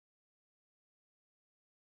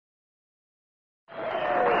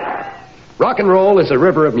Rock and roll is a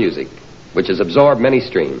river of music which has absorbed many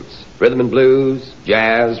streams. Rhythm and blues,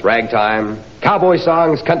 jazz, ragtime, cowboy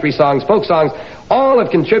songs, country songs, folk songs, all have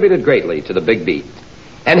contributed greatly to the big beat.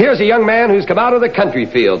 And here's a young man who's come out of the country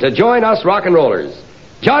field to join us rock and rollers.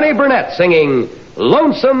 Johnny Burnette singing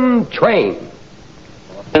Lonesome Train.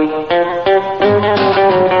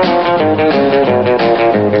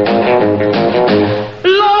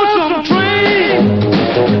 Lonesome train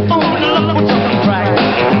on the lonesome track.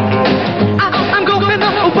 I'm going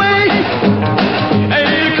away,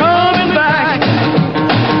 ain't coming back.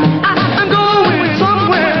 I'm going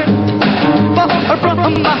somewhere far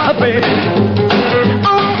from my baby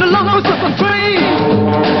on the lonesome train.